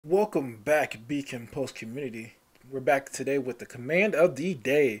Welcome back, Beacon Post community. We're back today with the command of the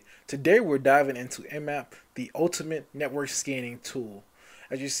day. Today we're diving into Nmap, the ultimate network scanning tool.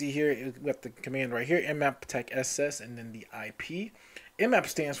 As you see here, we got the command right here, Nmap Tech SS, and then the IP. Nmap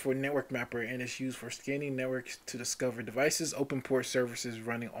stands for Network Mapper and is used for scanning networks to discover devices, open port services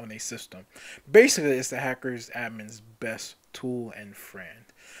running on a system. Basically, it's the hacker's admin's best tool and friend.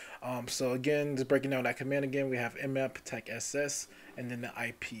 So again, just breaking down that command again, we have Nmap Tech SS and then the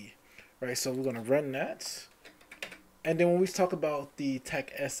IP, right? So we're gonna run that, and then when we talk about the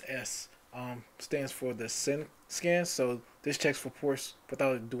Tech SS, stands for the SYN Scan. So this checks for ports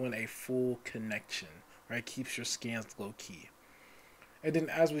without doing a full connection, right? Keeps your scans low key. And then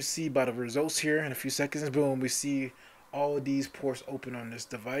as we see by the results here in a few seconds, boom, we see all of these ports open on this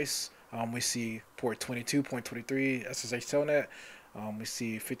device. We see port 22.23 SSH telnet. We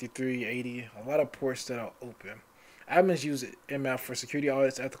see 5380, a lot of ports that are open. Admins use Nmap for security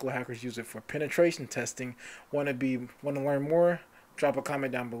audits. Ethical hackers use it for penetration testing. Want to learn more? Drop a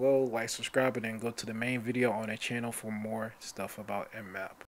comment down below, like, subscribe, and then go to the main video on the channel for more stuff about Nmap.